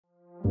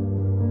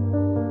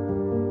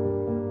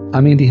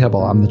I'm Andy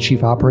Hibble. I'm the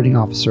Chief Operating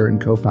Officer and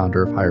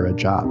co-founder of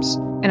HigherEdJobs.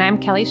 And I'm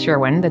Kelly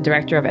Sherwin, the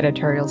Director of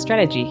Editorial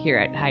Strategy here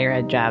at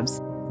HigherEdJobs.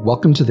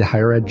 Welcome to the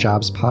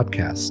HigherEdJobs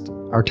Podcast.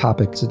 Our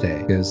topic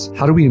today is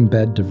how do we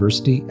embed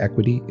diversity,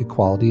 equity,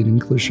 equality, and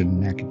inclusion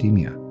in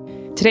academia?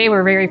 Today,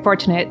 we're very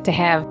fortunate to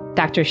have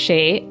Dr.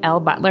 Shai L.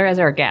 Butler as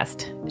our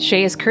guest. Shai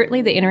is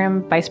currently the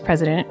Interim Vice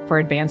President for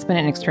Advancement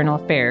and External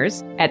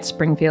Affairs at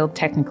Springfield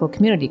Technical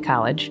Community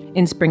College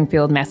in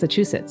Springfield,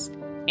 Massachusetts,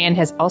 and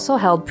has also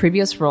held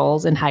previous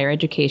roles in higher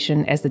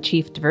education as the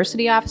Chief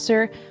Diversity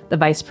Officer, the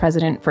Vice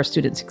President for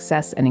Student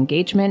Success and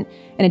Engagement,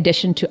 in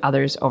addition to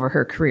others over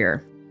her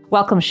career.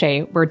 Welcome,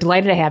 Shai. We're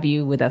delighted to have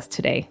you with us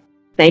today.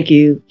 Thank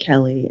you,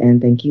 Kelly, and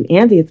thank you,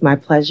 Andy. It's my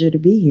pleasure to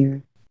be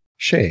here.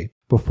 Shai,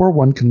 before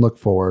one can look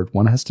forward,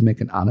 one has to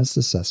make an honest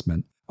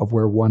assessment of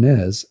where one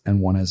is and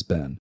one has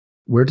been.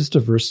 Where does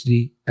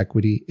diversity,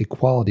 equity,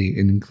 equality,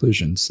 and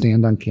inclusion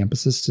stand on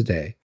campuses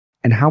today?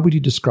 And how would you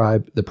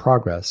describe the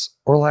progress,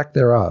 or lack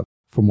thereof,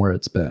 from where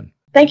it's been?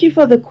 Thank you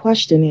for the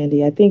question,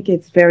 Andy. I think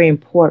it's very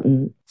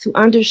important to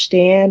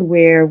understand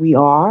where we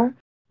are.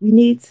 We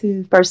need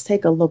to first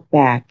take a look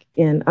back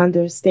and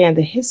understand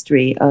the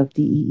history of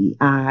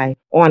DEEI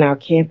on our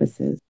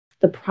campuses.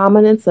 The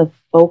prominence of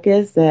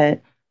focus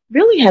that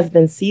really has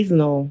been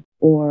seasonal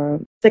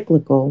or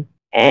cyclical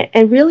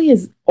and really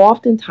is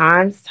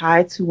oftentimes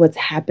tied to what's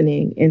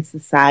happening in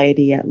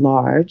society at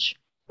large.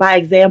 By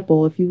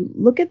example, if you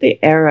look at the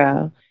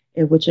era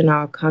in which in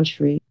our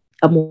country,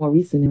 a more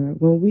recent era,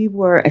 when we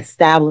were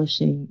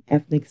establishing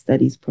ethnic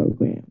studies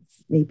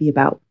programs, maybe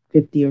about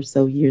 50 or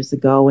so years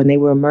ago, and they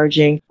were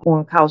emerging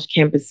on college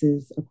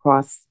campuses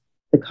across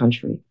the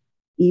country.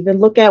 Even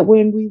look at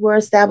when we were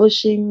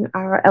establishing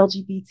our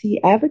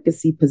LGBT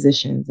advocacy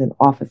positions and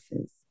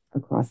offices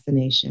across the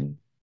nation.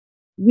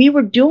 We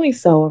were doing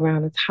so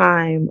around a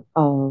time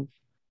of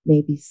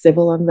maybe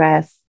civil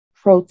unrest,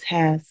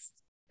 protests.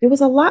 There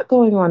was a lot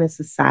going on in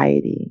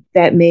society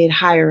that made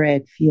higher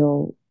ed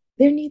feel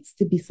there needs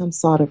to be some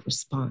sort of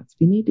response.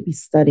 We need to be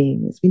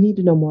studying this. We need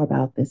to know more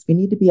about this. We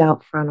need to be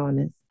out front on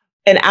this.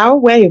 And our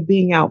way of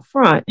being out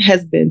front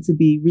has been to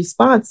be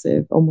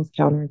responsive, almost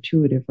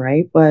counterintuitive,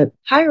 right? But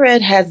higher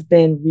ed has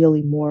been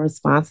really more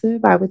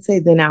responsive, I would say,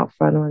 than out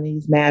front on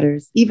these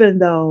matters, even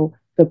though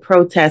the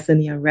protests and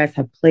the unrest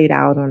have played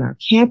out on our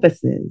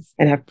campuses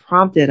and have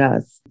prompted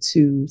us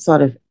to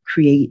sort of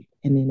create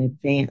and then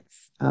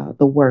advance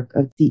the work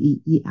of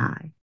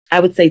DEEI.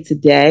 I would say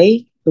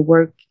today, the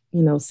work,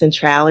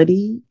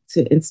 centrality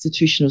to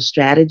institutional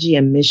strategy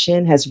and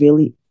mission has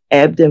really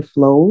ebbed and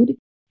flowed.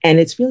 And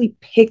it's really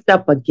picked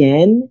up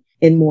again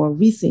in more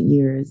recent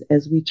years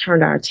as we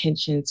turned our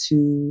attention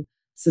to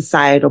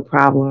societal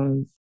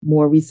problems,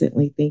 more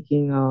recently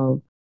thinking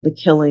of the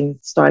killing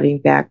starting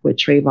back with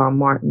Trayvon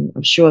Martin.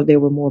 I'm sure there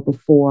were more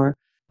before,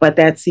 but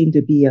that seemed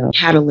to be a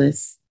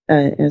catalyst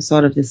and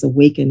sort of this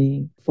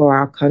awakening for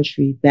our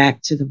country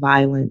back to the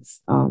violence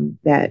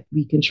that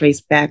we can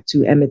trace back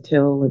to Emmett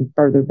Till and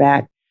further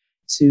back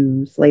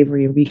to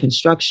slavery and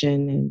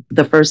Reconstruction, and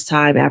the first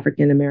time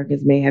African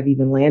Americans may have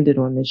even landed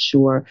on this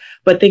shore.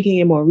 But thinking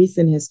in more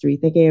recent history,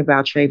 thinking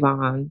about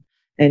Trayvon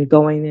and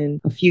going in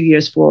a few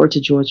years forward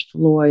to George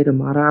Floyd,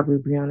 Ahmaud Arbery,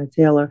 Breonna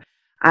Taylor,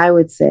 I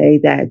would say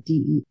that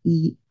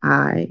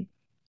DEI,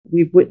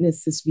 we've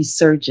witnessed this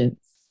resurgence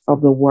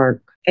of the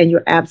work. And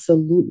you're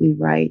absolutely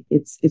right.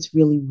 It's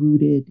really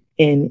rooted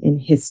in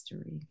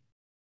history.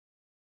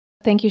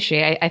 Thank you,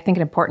 Shai. I think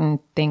an important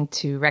thing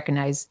to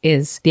recognize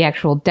is the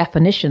actual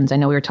definitions. I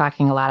know we were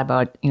talking a lot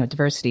about,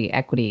 diversity,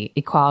 equity,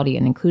 equality,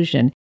 and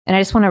inclusion. And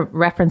I just want to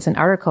reference an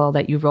article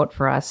that you wrote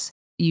for us.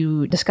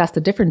 You discussed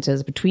the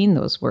differences between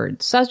those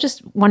words. So I was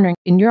just wondering,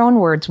 in your own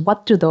words,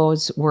 what do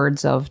those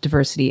words of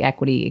diversity,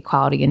 equity,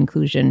 equality, and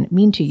inclusion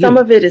mean to you? Some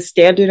of it is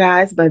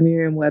standardized by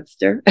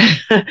Merriam-Webster,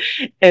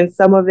 and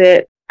some of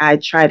it I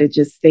try to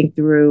just think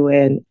through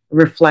and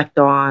reflect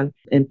on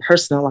and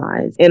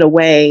personalize in a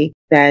way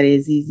that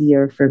is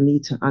easier for me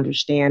to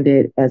understand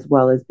it, as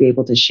well as be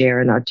able to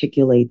share and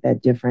articulate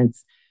that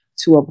difference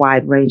to a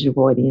wide range of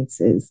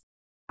audiences.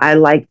 I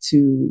like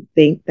to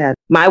think that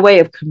my way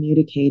of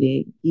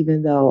communicating,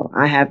 even though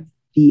I have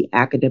the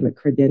academic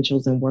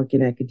credentials and work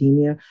in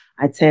academia,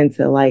 I tend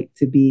to like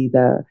to be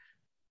the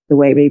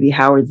way maybe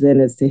Howard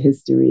Zinn is to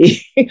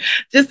history,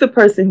 just a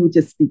person who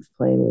just speaks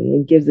plainly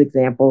and gives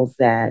examples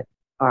that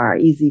are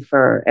easy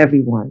for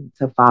everyone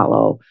to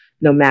follow,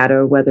 no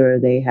matter whether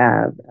they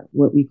have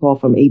what we call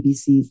from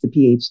ABCs to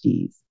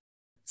PhDs.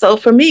 So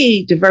for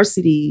me,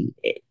 diversity,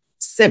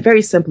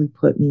 very simply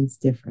put, means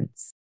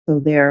difference.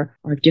 So there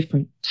are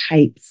different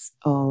types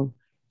of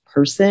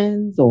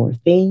persons or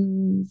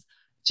things,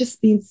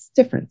 just means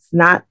difference,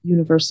 not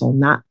universal,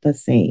 not the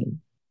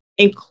same.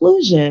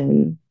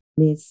 Inclusion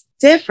means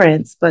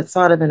difference, but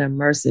sort of an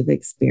immersive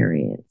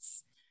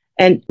experience.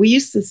 And we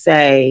used to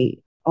say,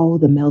 oh,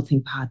 the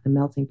melting pot, the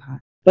melting pot.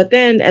 But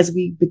then as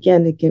we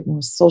began to get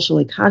more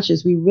socially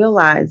conscious, we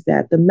realized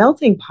that the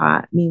melting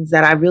pot means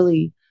that I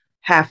really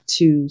have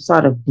to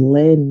sort of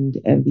blend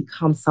and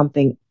become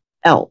something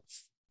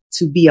else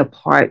to be a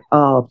part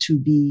of, to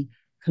be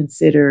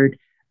considered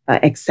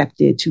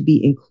accepted, to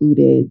be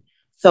included.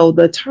 So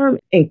the term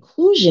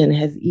inclusion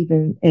has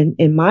even,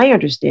 in my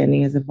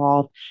understanding, has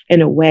evolved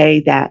in a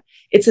way that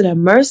it's an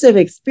immersive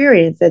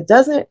experience that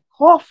doesn't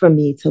call for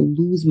me to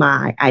lose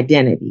my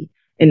identity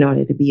in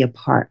order to be a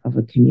part of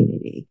a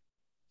community.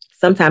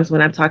 Sometimes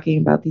when I'm talking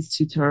about these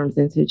two terms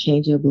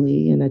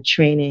interchangeably in a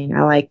training,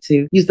 I like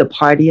to use the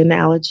party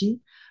analogy.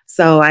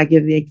 So I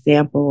give the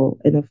example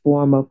in the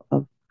form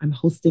of I'm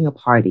hosting a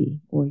party,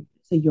 or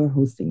say you're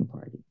hosting a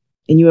party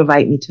and you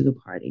invite me to the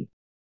party.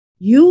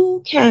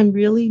 You can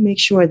really make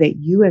sure that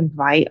you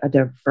invite a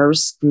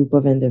diverse group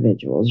of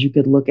individuals. You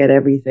could look at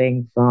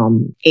everything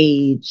from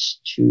age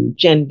to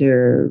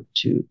gender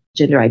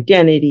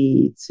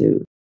identity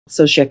to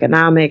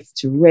socioeconomics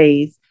to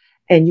race.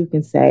 And you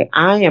can say,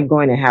 I am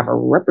going to have a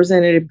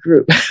representative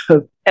group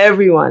of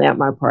everyone at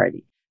my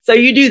party. So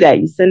you do that.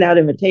 You send out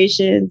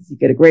invitations. You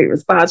get a great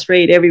response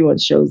rate. Everyone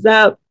shows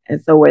up.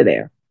 And so we're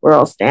there. We're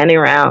all standing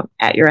around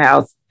at your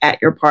house,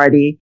 at your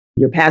party.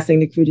 You're passing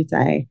the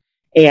crudité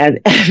and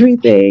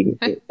everything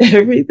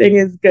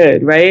is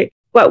good, right?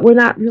 But we're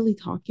not really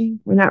talking.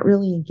 We're not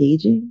really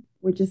engaging.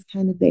 We're just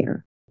kind of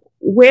there.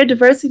 Where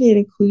diversity and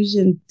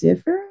inclusion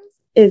differs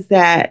is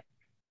that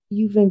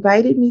you've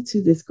invited me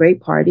to this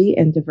great party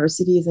and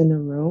diversity is in the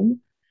room,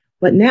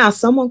 but now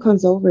someone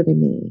comes over to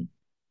me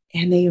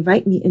and they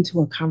invite me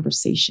into a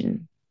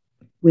conversation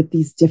with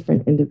these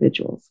different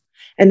individuals.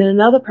 And then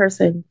another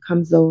person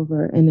comes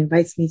over and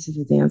invites me to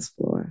the dance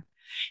floor.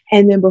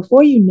 And then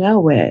before you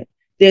know it,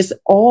 there's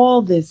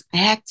all this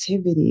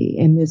activity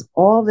and there's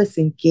all this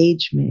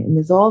engagement and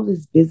there's all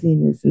this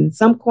busyness. And in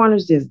some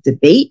corners, there's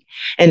debate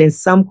and in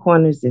some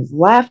corners, there's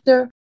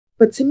laughter.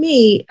 But to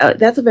me,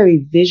 that's a very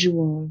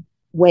visual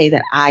way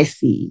that I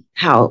see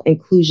how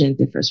inclusion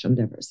differs from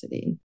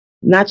diversity.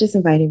 Not just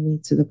inviting me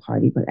to the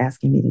party, but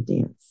asking me to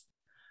dance.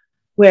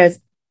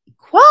 Whereas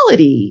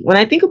equality, when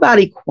I think about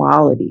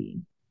equality,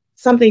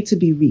 something to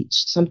be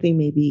reached, something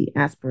maybe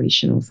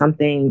aspirational,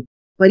 something,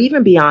 but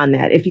even beyond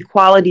that, if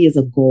equality is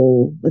a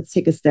goal, let's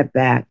take a step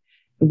back.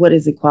 What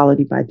is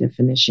equality by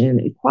definition?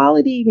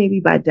 Equality, maybe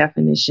by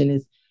definition,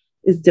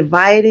 is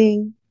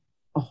dividing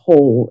a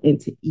whole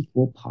into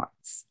equal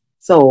parts.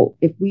 So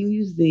if we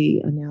use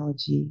the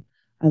analogy,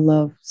 I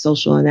love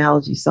social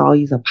analogies, so I'll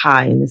use a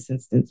pie in this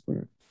instance.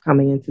 We're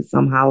coming into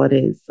some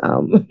holidays.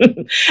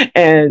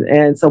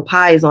 And so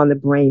pie is on the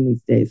brain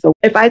these days. So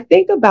if I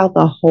think about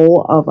the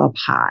whole of a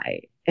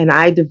pie and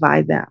I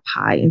divide that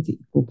pie into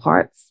equal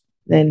parts,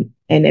 then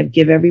and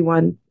give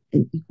everyone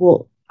an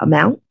equal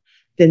amount,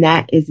 then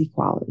that is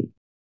equality.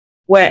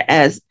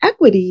 Whereas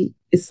equity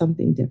is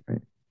something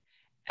different.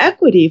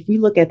 Equity, if we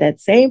look at that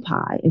same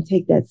pie and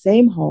take that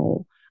same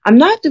whole, I'm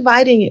not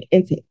dividing it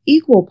into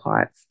equal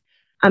parts.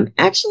 I'm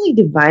actually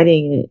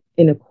dividing it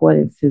in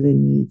accordance to the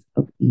needs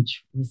of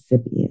each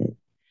recipient.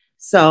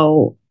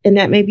 So, and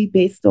that may be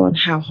based on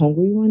how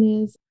hungry one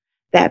is.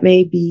 That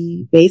may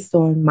be based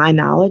on my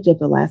knowledge of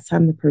the last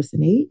time the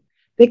person ate.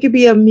 There could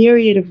be a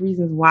myriad of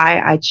reasons why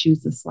I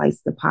choose to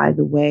slice the pie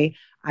the way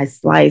I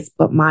slice,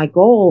 but my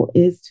goal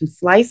is to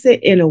slice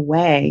it in a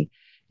way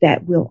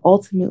that will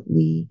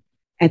ultimately,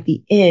 at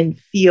the end,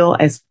 feel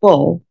as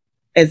full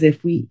as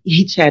if we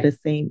each had the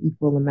same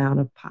equal amount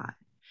of pie.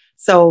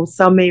 So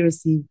some may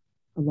receive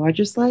a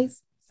larger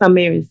slice, some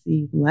may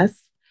receive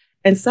less,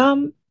 and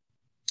some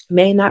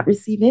may not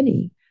receive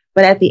any.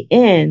 But at the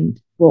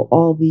end, we'll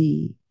all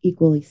be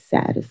equally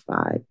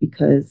satisfied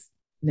because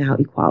now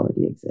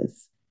equality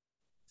exists.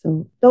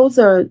 So those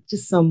are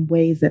just some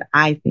ways that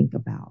I think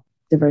about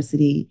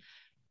diversity,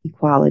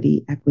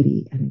 equality,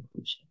 equity, and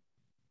inclusion.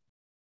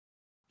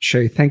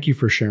 Shai, thank you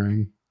for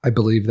sharing. I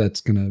believe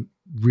that's going to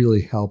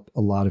really help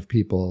a lot of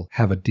people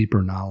have a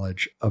deeper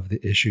knowledge of the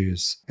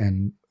issues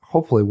and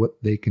hopefully what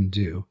they can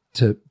do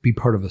to be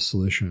part of a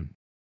solution.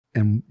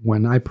 And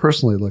when I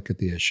personally look at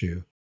the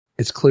issue,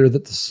 it's clear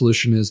that the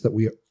solution is that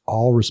we are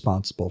all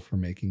responsible for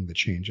making the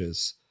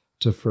changes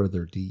to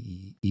further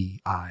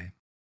DEEI.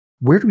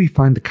 Where do we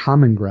find the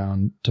common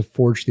ground to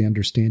forge the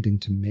understanding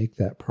to make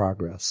that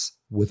progress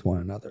with one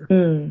another?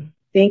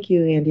 Thank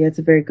you, Andy. That's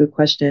a very good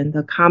question.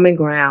 The common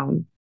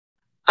ground.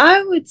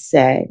 I would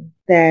say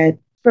that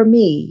for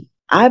me,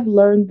 I've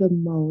learned the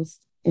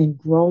most and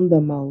grown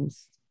the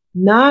most,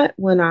 not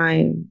when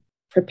I'm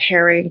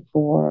preparing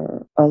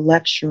for a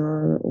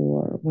lecture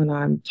or when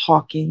I'm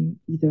talking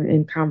either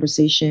in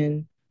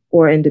conversation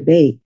or in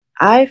debate.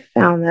 I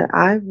found that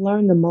I've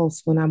learned the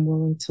most when I'm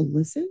willing to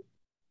listen.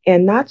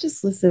 And not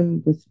just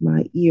listen with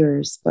my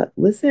ears, but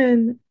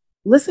listen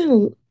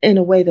in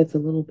a way that's a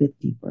little bit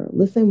deeper.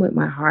 Listen with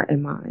my heart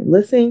and mind.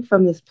 Listen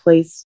from this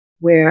place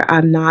where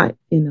I'm not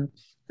in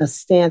a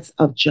stance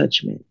of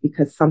judgment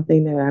because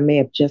something that I may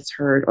have just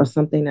heard or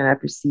something that I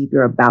perceive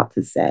you're about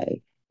to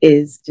say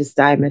is just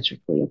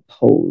diametrically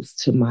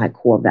opposed to my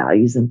core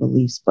values and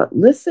beliefs, but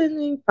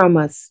listening from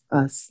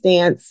a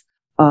stance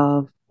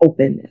of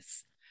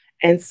openness.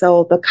 And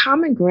so the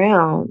common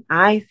ground,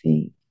 I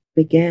think,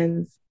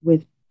 begins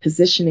with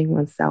positioning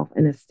oneself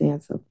in a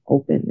stance of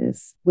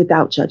openness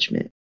without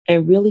judgment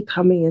and really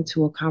coming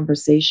into a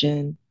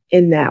conversation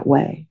in that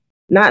way.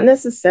 not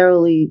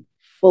necessarily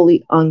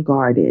fully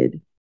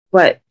unguarded,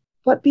 but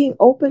being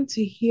open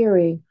to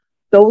hearing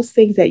those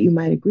things that you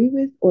might agree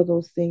with or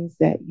those things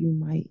that you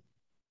might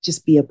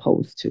just be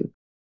opposed to.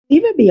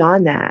 Even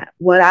beyond that,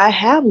 what I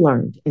have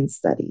learned in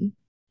study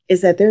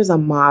is that there's a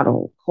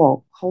model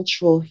called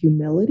cultural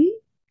humility.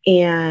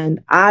 And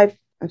I've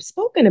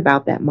spoken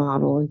about that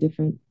model in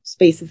different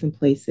spaces and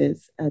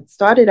places. It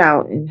started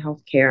out in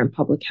healthcare and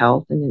public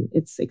health, and then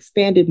it's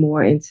expanded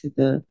more into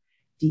the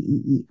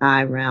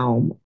DEEI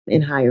realm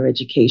in higher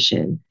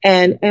education.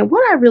 And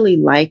what I really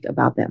like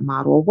about that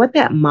model, what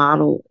that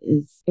model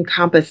is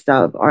encompassed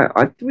of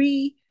are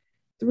three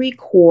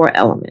core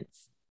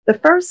elements. The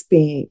first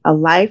being a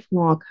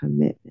lifelong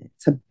commitment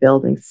to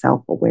building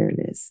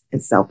self-awareness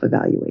and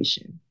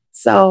self-evaluation.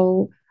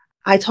 So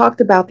I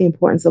talked about the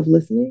importance of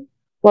listening.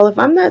 Well, if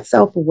I'm not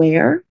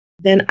self-aware,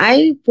 then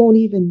I won't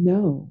even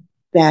know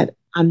that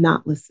I'm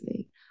not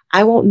listening.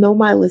 I won't know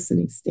my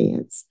listening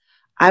stance.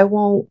 I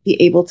won't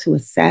be able to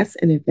assess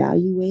and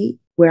evaluate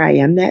where I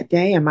am that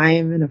day. Am I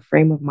in a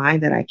frame of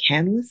mind that I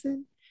can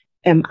listen?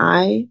 Am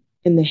I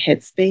in the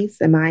headspace?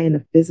 Am I in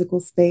a physical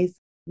space?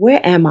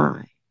 Where am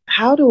I?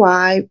 How do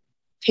I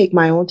take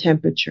my own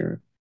temperature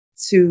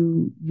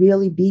to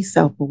really be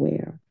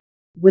self-aware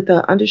with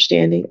the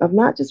understanding of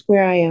not just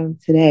where I am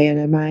today and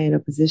am I in a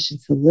position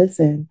to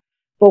listen,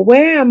 but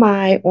where am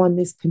I on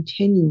this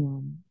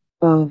continuum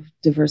of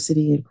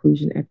diversity,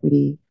 inclusion,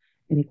 equity,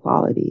 and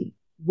equality?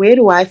 Where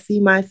do I see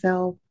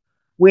myself?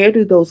 Where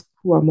do those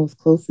who are most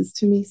closest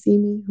to me see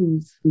me,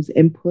 whose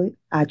input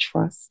I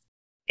trust?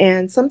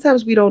 And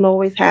sometimes we don't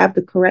always have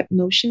the correct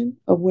notion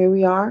of where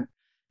we are.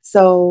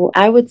 So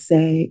I would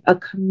say a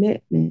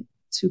commitment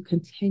to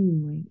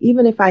continuing,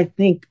 even if I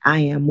think I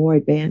am more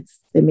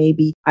advanced than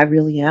maybe I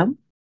really am,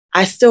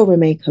 I still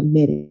remain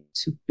committed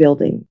to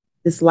building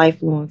this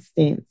lifelong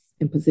stance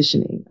and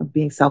positioning of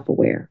being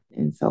self-aware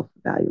and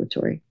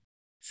self-evaluatory.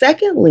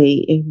 Secondly,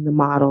 in the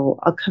model,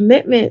 a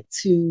commitment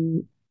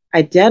to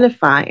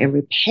identify and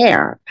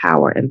repair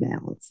power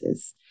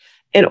imbalances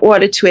in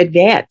order to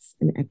advance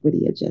an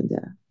equity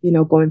agenda.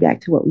 Going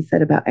back to what we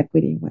said about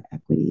equity and what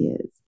equity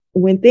is.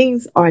 When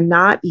things are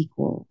not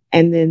equal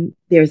and then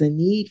there's a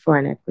need for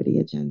an equity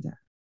agenda,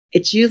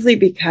 it's usually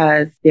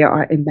because there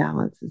are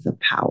imbalances of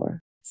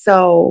power.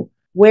 So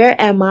where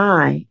am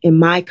I in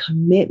my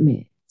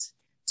commitment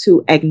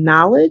to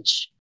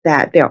acknowledge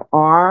that there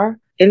are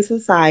in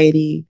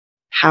society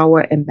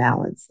power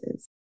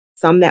imbalances,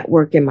 some that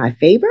work in my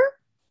favor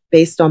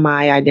based on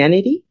my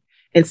identity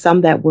and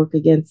some that work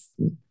against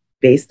me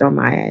based on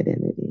my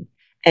identity.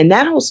 And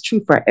that holds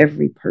true for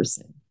every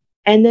person.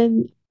 And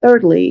then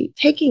thirdly,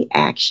 taking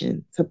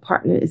action to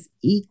partner as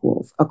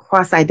equals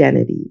across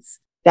identities.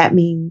 That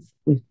means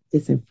with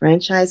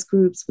disenfranchised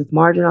groups, with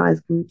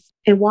marginalized groups.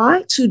 And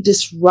why? To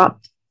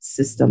disrupt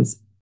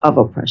systems of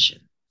oppression.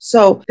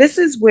 So this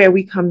is where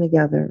we come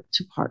together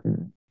to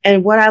partner.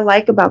 And what I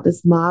like about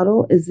this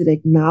model is it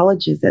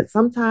acknowledges that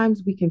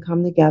sometimes we can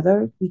come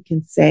together, we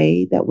can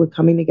say that we're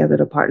coming together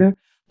to partner,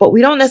 but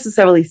we don't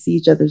necessarily see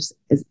each other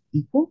as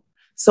equal.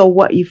 So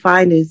what you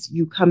find is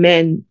you come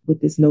in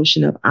with this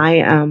notion of I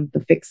am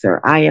the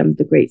fixer, I am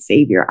the great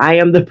savior, I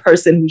am the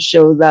person who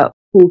shows up,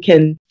 who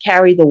can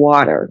carry the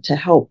water to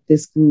help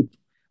this group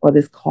or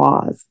this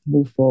cause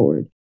move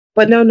forward.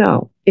 But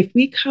no, if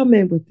we come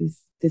in with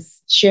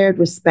this shared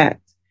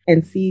respect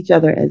and see each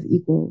other as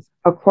equals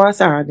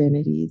across our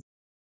identities,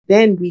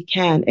 then we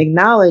can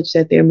acknowledge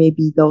that there may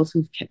be those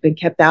who've been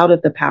kept out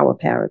of the power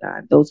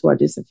paradigm, those who are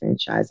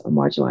disenfranchised or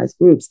marginalized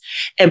groups,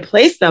 and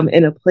place them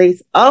in a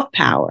place of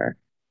power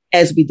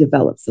as we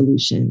develop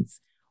solutions,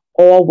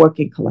 all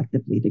working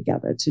collectively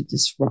together to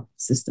disrupt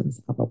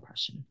systems of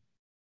oppression.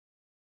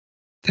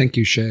 Thank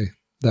you, Shai.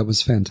 That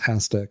was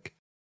fantastic.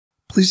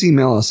 Please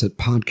email us at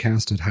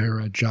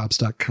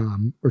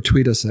podcast@higheredjobs.com or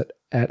tweet us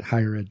at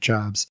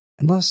HigherEdJobs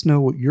and let us know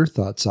what your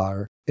thoughts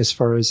are as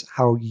far as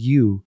how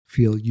you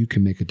feel you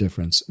can make a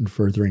difference in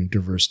furthering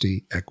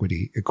diversity,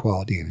 equity,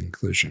 equality, and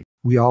inclusion.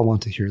 We all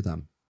want to hear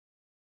them.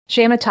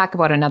 Shai, I'm going to talk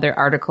about another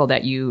article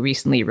that you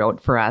recently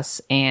wrote for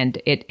us,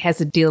 and it has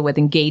to deal with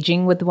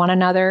engaging with one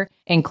another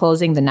and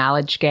closing the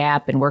knowledge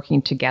gap and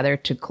working together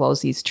to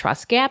close these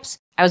trust gaps.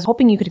 I was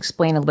hoping you could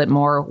explain a little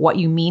more what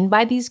you mean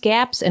by these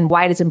gaps and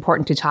why it is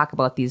important to talk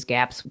about these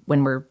gaps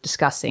when we're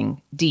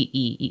discussing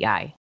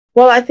DEEI.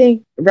 Well, I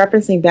think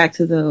referencing back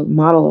to the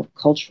model of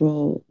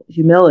cultural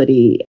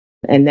humility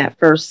and that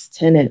first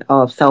tenet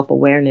of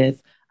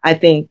self-awareness, I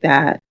think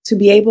that to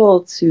be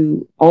able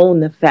to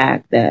own the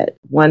fact that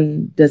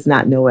one does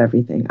not know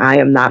everything. I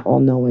am not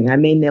all-knowing. I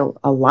may know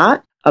a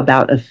lot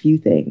about a few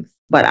things,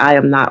 but I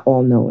am not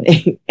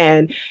all-knowing.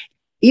 And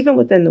even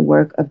within the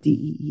work of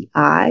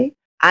DEEI,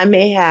 I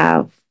may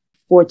have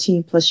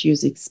 14 plus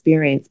years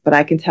experience, but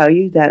I can tell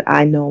you that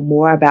I know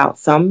more about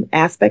some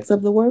aspects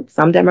of the work,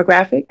 some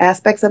demographic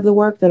aspects of the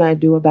work than I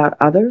do about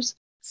others.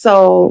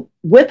 So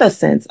with a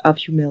sense of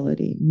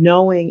humility,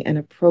 knowing and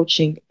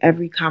approaching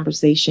every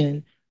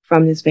conversation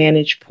from this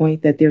vantage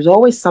point that there's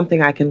always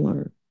something I can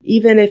learn,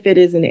 even if it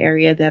is an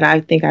area that I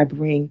think I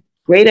bring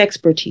great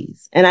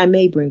expertise, and I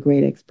may bring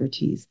great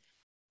expertise.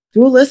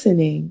 Through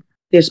listening,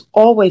 there's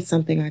always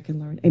something I can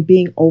learn and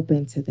being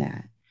open to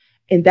that.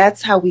 And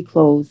that's how we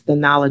close the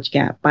knowledge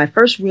gap, by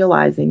first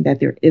realizing that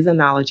there is a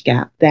knowledge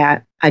gap,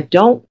 that I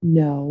don't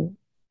know,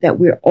 that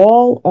we're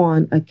all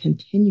on a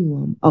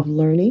continuum of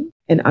learning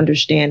and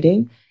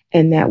understanding,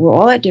 and that we're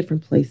all at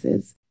different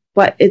places.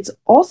 But it's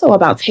also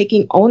about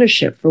taking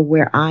ownership for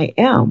where I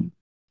am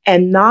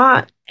and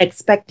not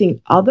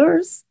expecting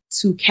others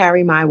to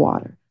carry my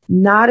water,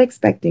 not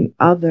expecting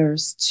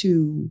others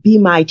to be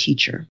my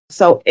teacher.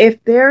 So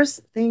if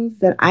there's things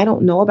that I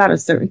don't know about a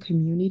certain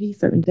community,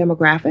 certain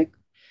demographic,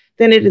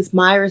 then it is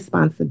my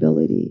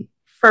responsibility,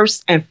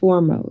 first and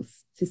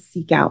foremost, to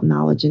seek out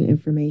knowledge and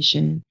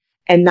information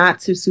and not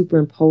to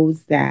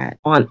superimpose that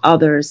on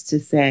others to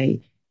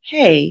say,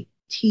 hey,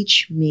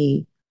 teach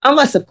me.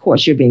 Unless, of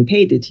course, you're being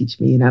paid to teach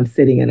me and I'm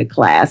sitting in a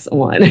class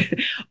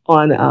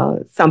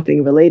on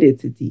something related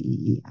to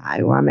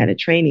DEEI, or I'm at a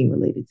training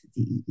related to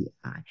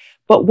DEEI.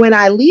 But when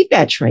I leave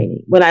that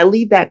training, when I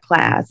leave that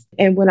class,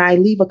 and when I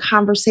leave a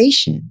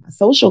conversation, a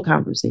social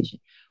conversation,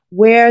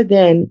 where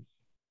then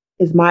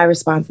is my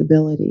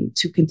responsibility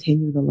to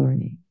continue the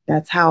learning?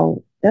 That's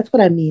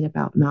what I mean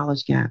about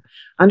knowledge gap.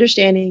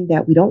 Understanding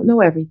that we don't know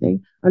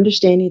everything,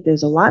 understanding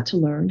there's a lot to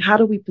learn. How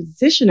do we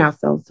position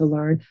ourselves to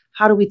learn?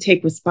 How do we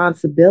take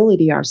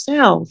responsibility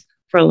ourselves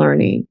for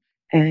learning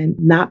and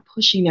not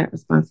pushing that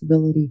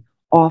responsibility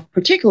off,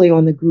 particularly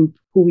on the group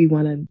who we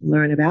want to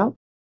learn about?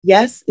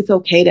 Yes, it's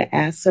okay to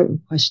ask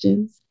certain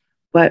questions,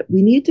 but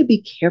we need to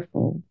be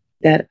careful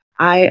that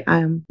I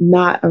am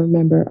not a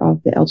member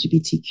of the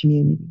LGBT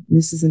community.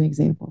 This is an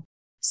example.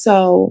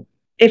 So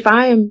if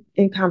I am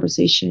in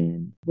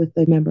conversation with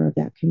a member of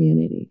that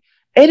community,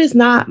 it is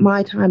not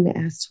my time to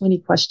ask 20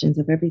 questions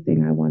of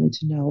everything I wanted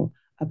to know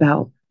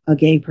about a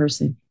gay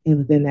person and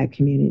within that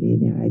community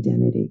and their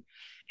identity.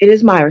 It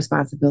is my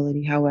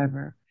responsibility,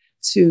 however,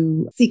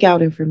 to seek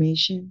out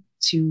information,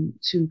 to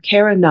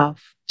care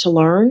enough to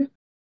learn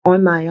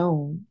on my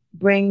own,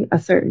 bring a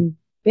certain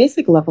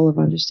basic level of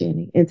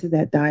understanding into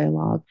that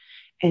dialogue,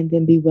 and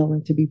then be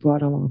willing to be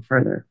brought along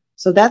further.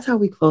 So that's how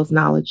we close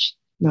knowledge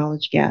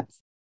gaps.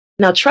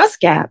 Now, trust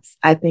gaps,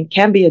 I think,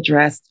 can be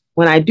addressed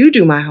when I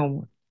do my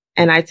homework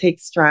and I take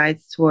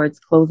strides towards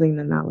closing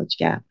the knowledge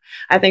gap.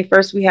 I think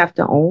first we have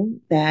to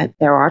own that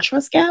there are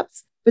trust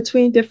gaps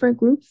between different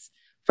groups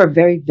for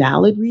very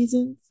valid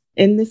reasons.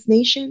 In this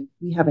nation,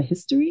 we have a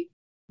history,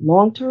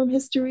 long-term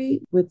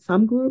history with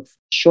some groups,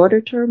 shorter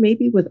term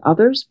maybe with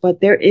others, but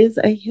there is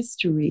a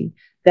history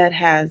that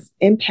has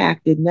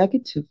impacted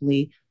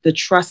negatively the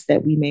trust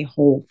that we may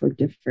hold for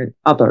different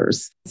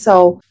others.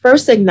 So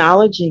first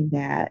acknowledging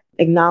that,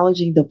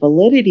 acknowledging the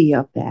validity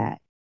of that,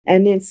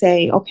 and then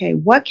saying, okay,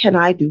 what can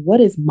I do?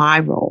 What is my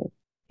role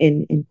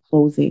in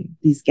closing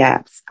these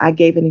gaps? I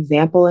gave an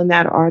example in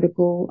that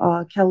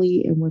article,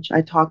 Kelly, in which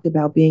I talked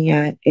about being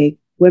at a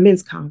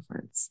women's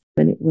conference.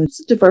 And it was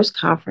a diverse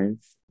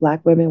conference,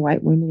 Black women,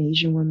 white women,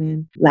 Asian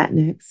women,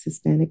 Latinx,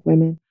 Hispanic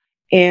women.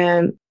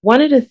 And one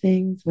of the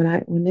things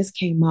when this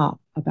came up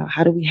about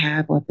how do we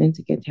have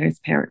authentic and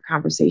transparent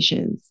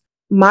conversations,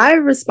 my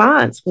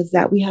response was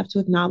that we have to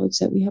acknowledge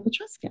that we have a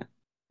trust gap,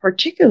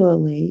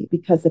 particularly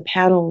because the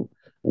panel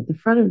at the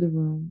front of the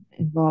room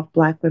involved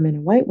Black women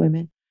and white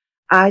women.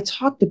 I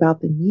talked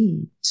about the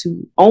need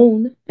to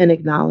own and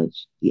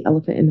acknowledge the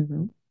elephant in the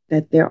room,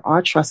 that there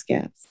are trust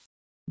gaps,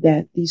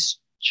 that these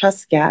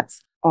trust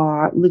gaps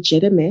are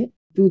legitimate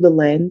through the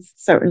lens,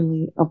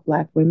 certainly of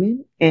Black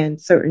women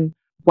and certain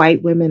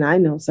white women I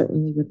know,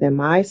 certainly within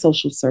my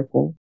social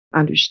circle,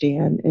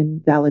 understand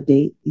and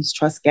validate these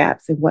trust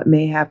gaps and what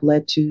may have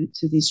led to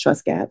these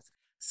trust gaps.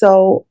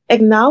 So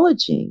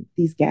acknowledging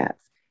these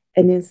gaps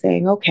and then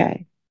saying,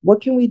 okay,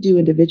 what can we do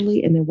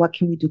individually? And then what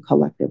can we do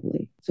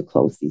collectively to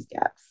close these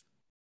gaps?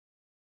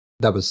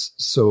 That was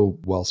so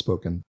well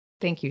spoken.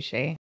 Thank you,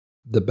 Shai.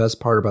 The best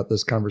part about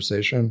this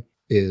conversation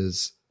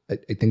is I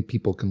think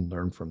people can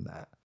learn from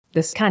that.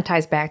 This kind of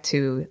ties back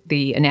to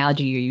the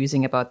analogy you're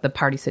using about the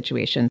party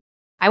situation.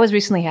 I was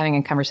recently having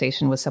a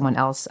conversation with someone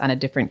else on a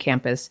different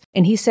campus,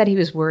 and he said he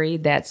was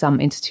worried that some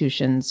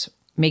institutions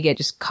may get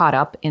just caught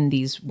up in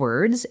these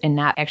words and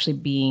not actually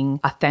being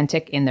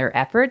authentic in their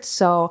efforts.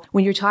 So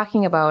when you're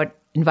talking about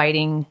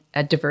inviting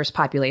a diverse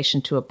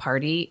population to a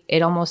party,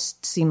 it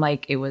almost seemed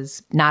like it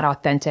was not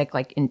authentic,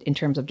 like in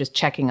terms of just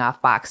checking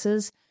off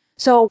boxes.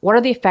 So what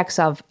are the effects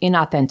of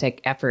inauthentic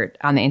effort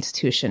on the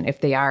institution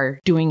if they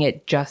are doing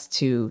it just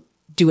to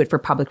do it for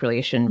public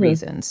relation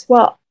reasons?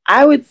 Well,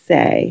 I would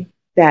say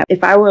that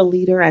if I were a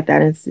leader at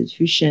that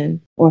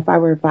institution, or if I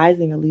were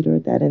advising a leader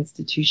at that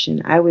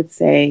institution, I would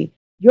say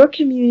your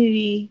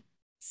community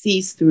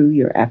sees through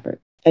your effort.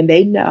 And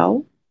they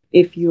know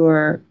if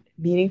you're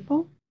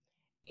meaningful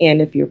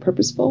and if you're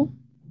purposeful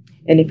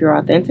and if you're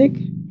authentic.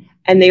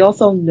 And they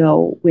also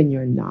know when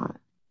you're not.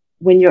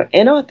 When you're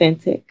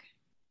inauthentic,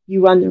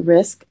 you run the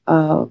risk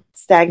of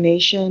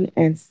stagnation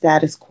and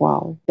status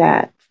quo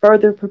that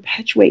further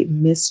perpetuate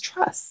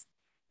mistrust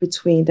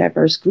between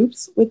diverse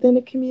groups within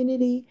a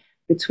community,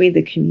 between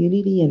the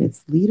community and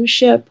its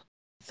leadership,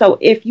 So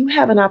if you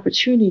have an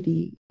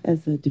opportunity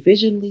as a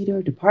division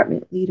leader,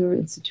 department leader,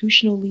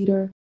 institutional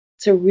leader,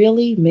 to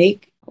really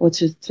make or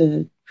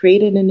to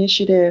create an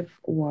initiative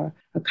or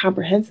a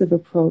comprehensive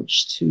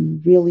approach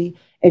to really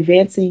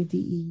advancing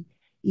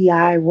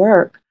DEI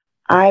work,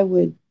 I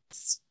would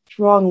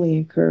strongly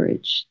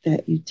encourage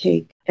that you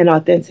take an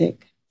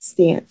authentic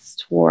stance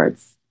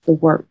towards the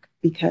work,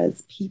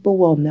 because people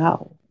will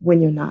know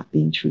when you're not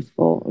being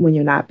truthful, when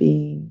you're not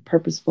being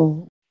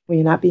purposeful, when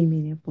you're not being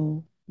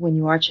meaningful, when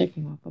you are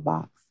checking off a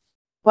box.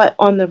 But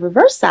on the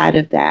reverse side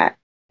of that,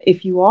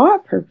 if you are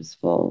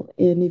purposeful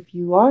and if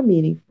you are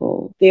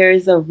meaningful, there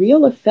is a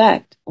real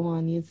effect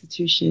on the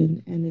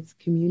institution and its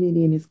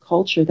community and its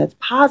culture that's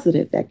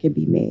positive that can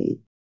be made.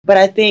 But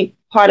I think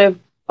part of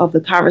the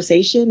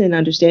conversation and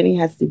understanding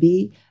has to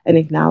be an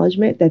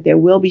acknowledgement that there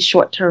will be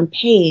short-term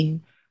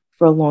pain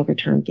for a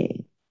longer-term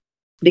gain.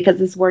 Because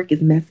this work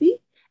is messy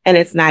and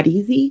it's not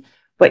easy,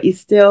 but you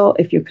still,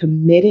 if you're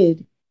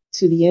committed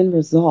to the end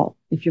result,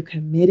 if you're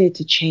committed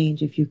to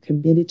change, if you're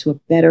committed to a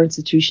better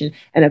institution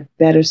and a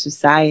better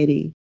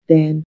society,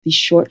 then the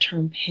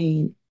short-term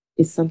pain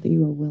is something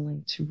you are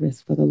willing to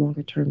risk for the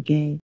longer-term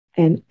gain.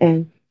 And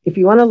if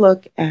you want to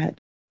look at,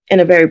 in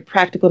a very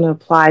practical and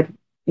applied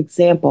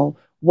example,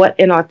 what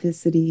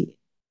inauthenticity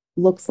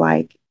looks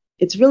like,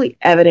 it's really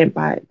evident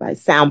by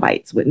sound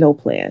bites with no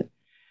plan.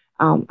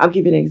 I'll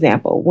give you an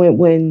example.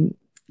 When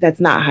that's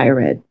not higher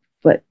ed,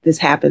 but this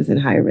happens in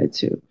higher ed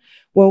too.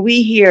 When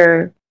we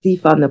hear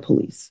defund the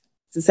police,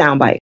 it's a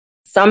soundbite.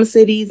 Some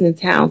cities and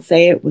towns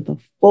say it with a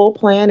full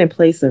plan in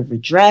place of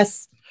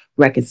redress,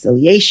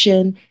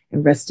 reconciliation,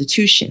 and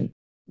restitution.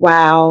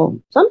 While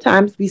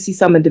sometimes we see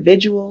some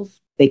individuals,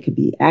 they could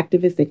be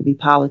activists, they could be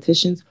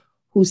politicians,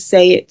 who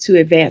say it to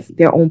advance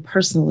their own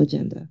personal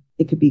agenda.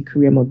 It could be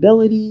career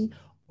mobility,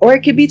 or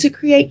it could be to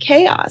create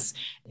chaos.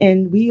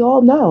 And we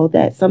all know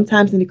that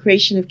sometimes in the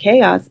creation of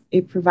chaos,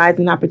 it provides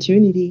an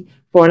opportunity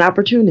for an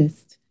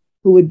opportunist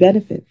who would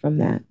benefit from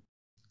that.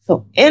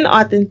 So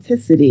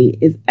inauthenticity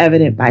is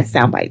evident by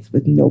sound bites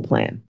with no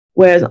plan.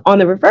 Whereas on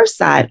the reverse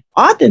side,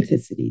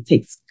 authenticity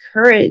takes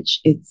courage,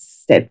 it's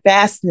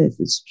steadfastness,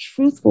 it's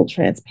truthful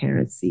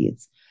transparency,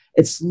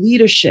 it's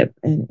leadership,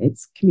 and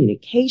it's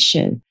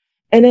communication,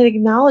 and an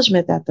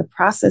acknowledgement that the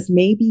process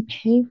may be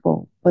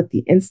painful, but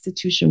the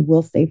institution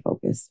will stay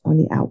focused on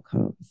the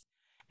outcomes.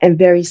 And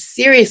very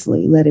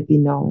seriously, let it be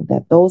known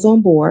that those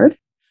on board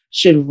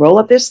should roll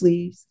up their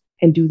sleeves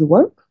and do the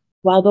work,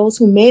 while those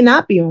who may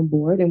not be on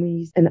board,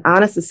 and an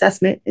honest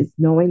assessment is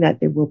knowing that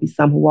there will be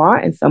some who are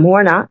and some who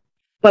are not,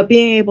 but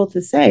being able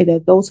to say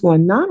that those who are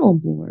not on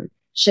board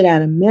should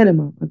at a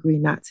minimum agree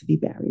not to be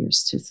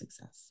barriers to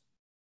success.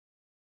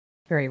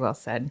 Very well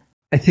said.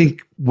 I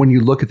think when you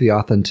look at the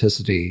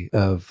authenticity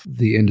of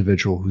the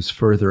individual who's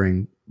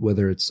furthering,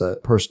 whether it's a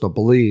personal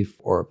belief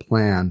or a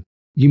plan,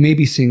 you may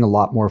be seeing a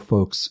lot more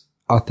folks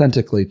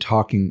authentically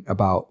talking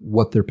about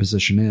what their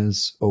position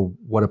is or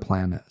what a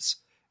plan is.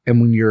 And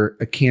when you're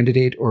a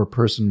candidate or a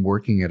person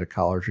working at a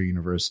college or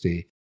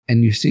university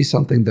and you see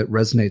something that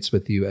resonates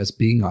with you as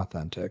being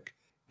authentic,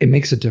 it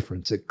makes a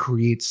difference. It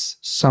creates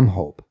some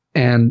hope.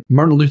 And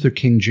Martin Luther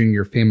King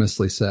Jr.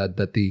 famously said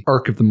that the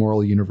arc of the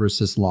moral universe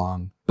is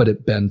long, but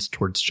it bends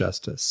towards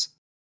justice.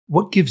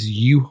 What gives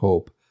you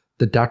hope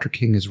that Dr.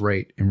 King is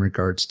right in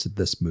regards to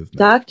this movement?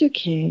 Dr.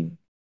 King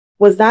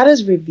was not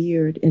as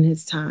revered in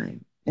his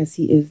time as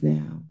he is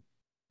now.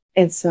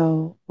 And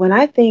so when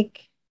I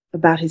think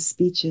about his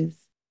speeches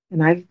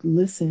and I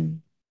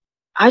listen,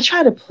 I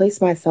try to place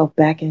myself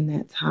back in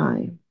that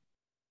time.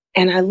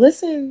 And I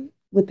listen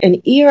with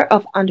an ear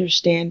of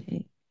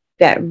understanding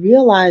that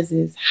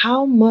realizes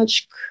how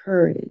much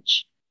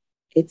courage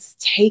it's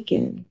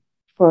taken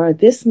for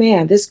this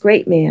man, this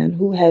great man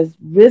who has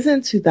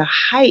risen to the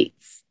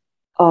heights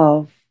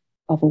of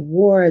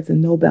awards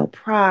and Nobel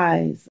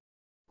Prize,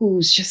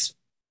 who's just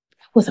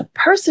was a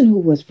person who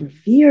was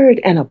revered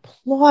and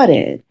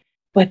applauded.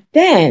 But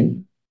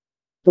then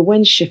the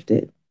wind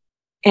shifted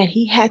and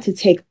he had to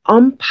take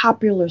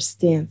unpopular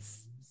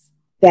stances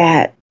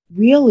that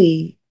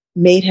really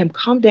made him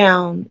come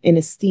down in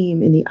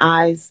esteem in the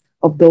eyes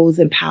of those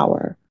in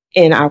power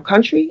in our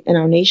country, in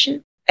our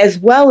nation, as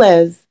well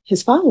as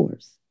his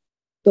followers.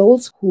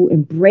 Those who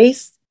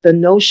embraced the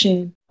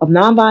notion of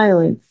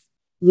nonviolence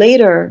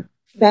later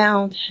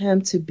found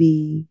him to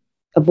be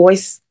a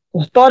voice,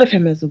 or thought of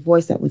him as a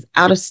voice that was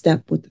out of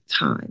step with the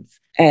times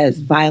as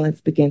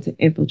violence began to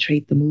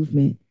infiltrate the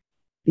movement,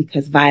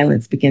 because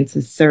violence began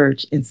to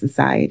surge in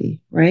society,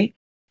 right?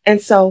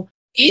 And so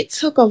it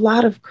took a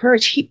lot of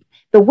courage.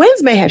 The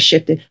winds may have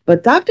shifted,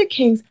 but Dr.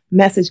 King's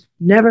message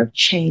never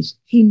changed.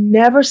 He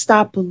never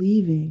stopped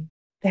believing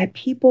that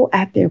people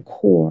at their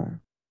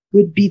core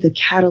would be the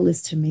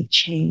catalyst to make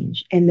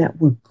change, and that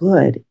we're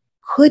good,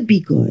 could be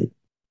good,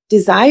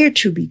 desire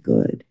to be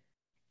good.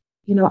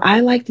 You know,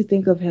 I like to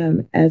think of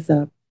him as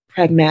a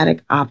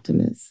pragmatic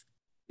optimist,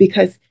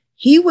 because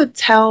he would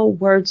tell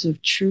words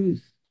of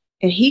truth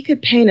and he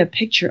could paint a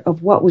picture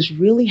of what was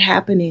really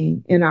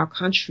happening in our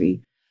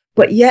country,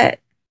 but yet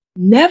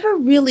never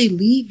really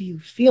leave you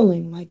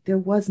feeling like there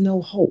was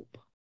no hope.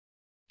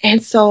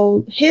 And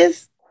so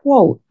his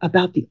quote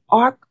about the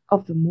arc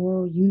of the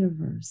moral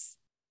universe,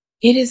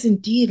 it is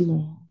indeed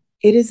long.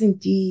 It is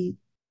indeed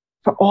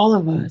for all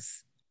of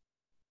us.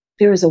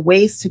 There is a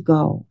ways to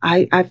go.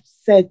 I've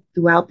said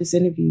throughout this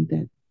interview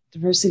that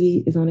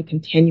diversity is on a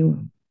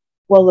continuum.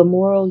 Well, the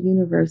moral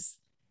universe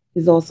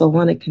is also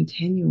on a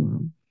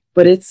continuum,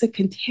 but it's a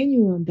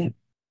continuum that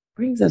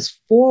brings us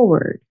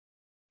forward.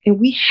 And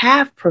we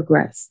have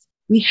progressed.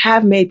 We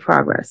have made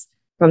progress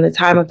from the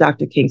time of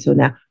Dr. King till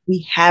now.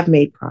 We have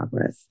made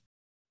progress.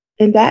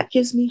 And that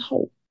gives me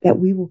hope that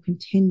we will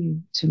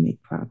continue to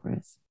make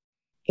progress.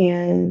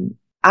 And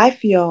I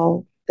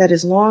feel that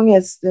as long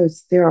as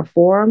there are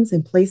forums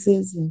and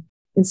places and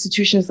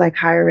institutions like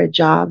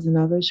HigherEdJobs and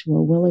others who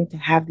are willing to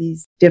have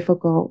these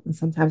difficult and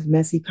sometimes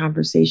messy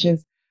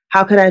conversations,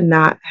 how could I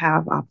not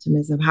have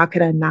optimism? How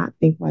could I not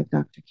think like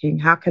Dr. King?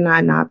 How can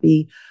I not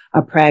be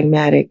a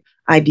pragmatic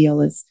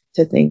idealist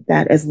to think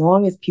that as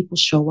long as people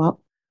show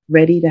up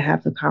ready to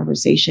have the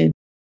conversation,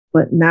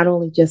 but not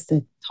only just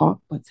to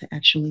talk, but to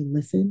actually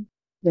listen,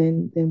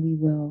 then we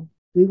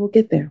will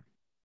get there.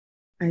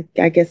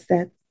 I guess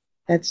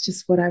that's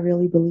just what I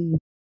really believe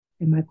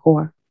in my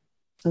core.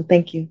 So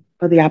thank you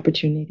for the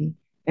opportunity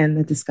and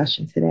the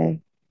discussion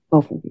today,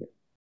 both of you.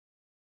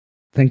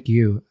 Thank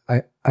you.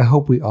 I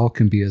hope we all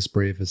can be as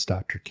brave as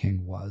Dr.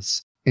 King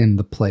was in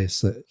the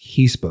place that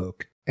he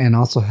spoke, and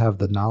also have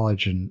the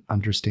knowledge and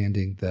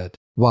understanding that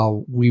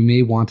while we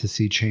may want to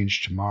see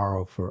change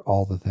tomorrow for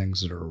all the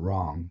things that are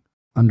wrong,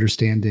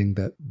 understanding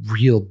that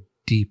real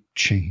deep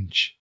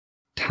change,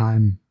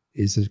 time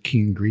is a key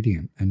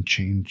ingredient, and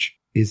change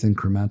is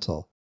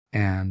incremental.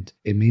 And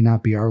it may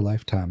not be our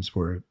lifetimes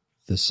where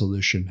the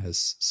solution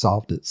has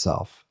solved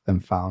itself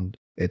and found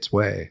its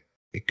way.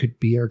 It could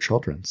be our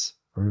children's,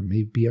 or it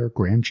may be our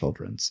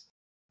grandchildren's.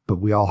 But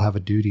we all have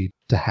a duty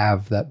to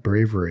have that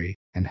bravery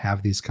and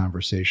have these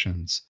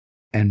conversations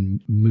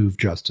and move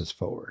justice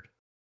forward.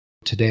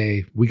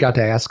 Today, we got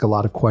to ask a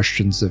lot of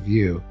questions of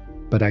you,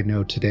 but I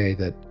know today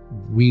that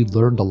we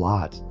learned a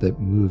lot that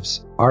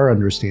moves our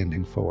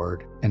understanding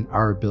forward and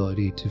our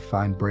ability to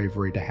find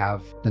bravery to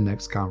have the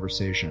next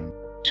conversation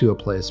to a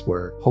place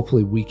where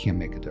hopefully we can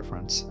make a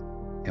difference.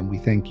 And we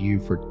thank you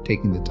for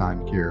taking the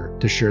time here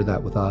to share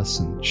that with us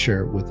and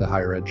share it with the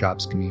higher ed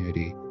jobs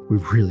community. We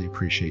really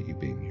appreciate you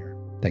being here.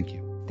 Thank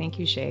you. Thank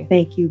you, Shai.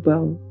 Thank you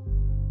both.